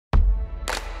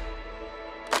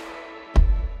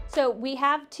So we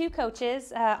have two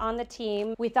coaches on the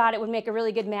team. We thought it would make a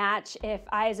really good match if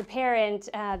I, as a parent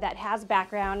that has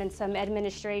background in some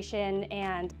administration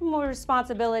and more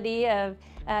responsibility of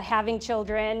having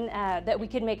children, that we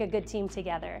could make a good team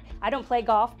together. I don't play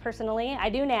golf personally, I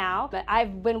do now, but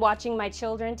I've been watching my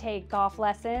children take golf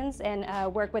lessons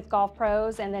and work with golf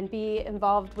pros and then be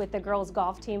involved with the girls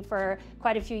golf team for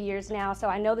quite a few years now, so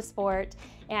I know the sport.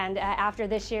 And after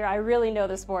this year, I really know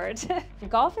the sport.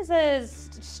 Golf is a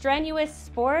strenuous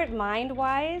sport,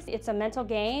 mind-wise. It's a mental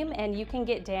game, and you can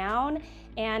get down.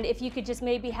 And if you could just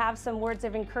maybe have some words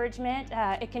of encouragement,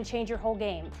 it can change your whole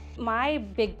game. My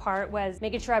big part was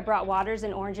making sure I brought waters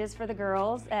and oranges for the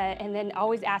girls, and then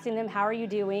always asking them, how are you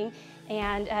doing?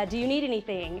 And do you need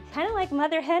anything? Kind of like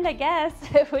mother hen, I guess,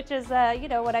 which is you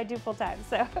know, what I do full time.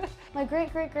 So. My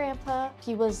great-great-grandpa,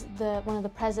 he was one of the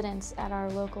presidents at our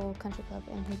local country club,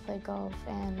 and he played golf,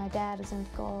 and my dad is into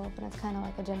golf, and it's kind of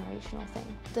like a generational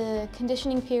thing. The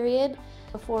conditioning period,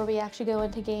 before we actually go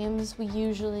into games, we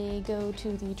usually go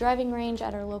to the driving range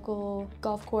at our local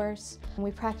golf course. And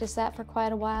we practice that for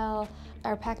quite a while.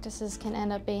 Our practices can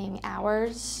end up being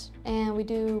hours, and we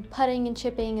do putting and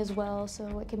chipping as well,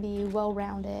 so it can be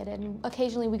well-rounded, and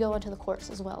occasionally we go onto the course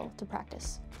as well to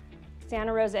practice.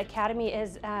 Santa Rosa Academy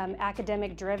is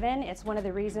academic driven. It's one of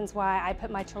the reasons why I put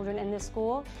my children in this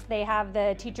school. They have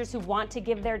the teachers who want to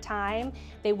give their time.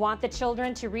 They want the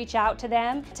children to reach out to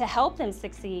them to help them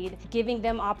succeed, giving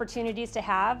them opportunities to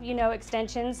have, you know,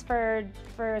 extensions for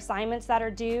assignments that are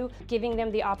due, giving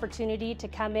them the opportunity to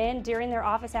come in during their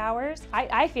office hours.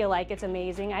 I feel like it's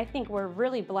amazing. I think we're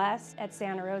really blessed at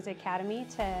Santa Rosa Academy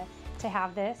to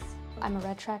have this. I'm a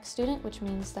red track student, which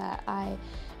means that I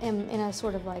am in a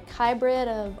sort of like hybrid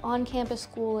of on-campus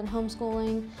school and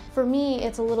homeschooling. For me,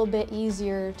 it's a little bit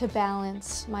easier to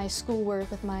balance my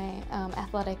schoolwork with my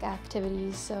athletic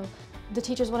activities, so the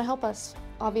teachers want to help us.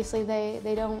 Obviously,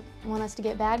 they don't want us to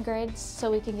get bad grades, so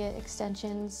we can get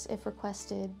extensions if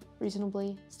requested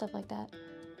reasonably, stuff like that.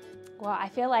 Well, I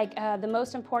feel like the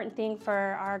most important thing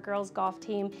for our girls golf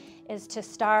team is to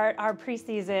start our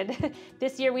preseason.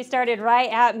 This year we started right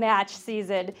at match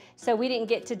season, so we didn't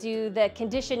get to do the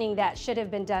conditioning that should have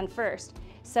been done first.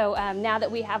 So now that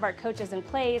we have our coaches in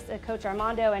place, Coach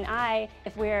Armando and I,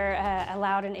 if we're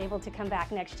allowed and able to come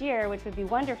back next year, which would be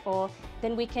wonderful,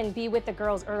 then we can be with the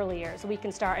girls earlier. So we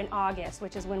can start in August,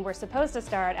 which is when we're supposed to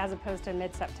start, as opposed to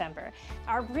mid-September.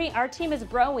 Our team is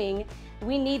growing.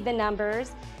 We need the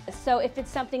numbers. So if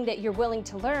it's something that you're willing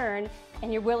to learn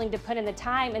and you're willing to put in the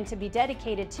time and to be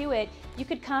dedicated to it, you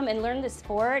could come and learn the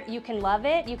sport. You can love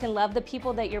it. You can love the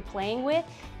people that you're playing with.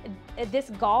 This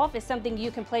golf is something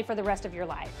you can play for the rest of your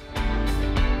life.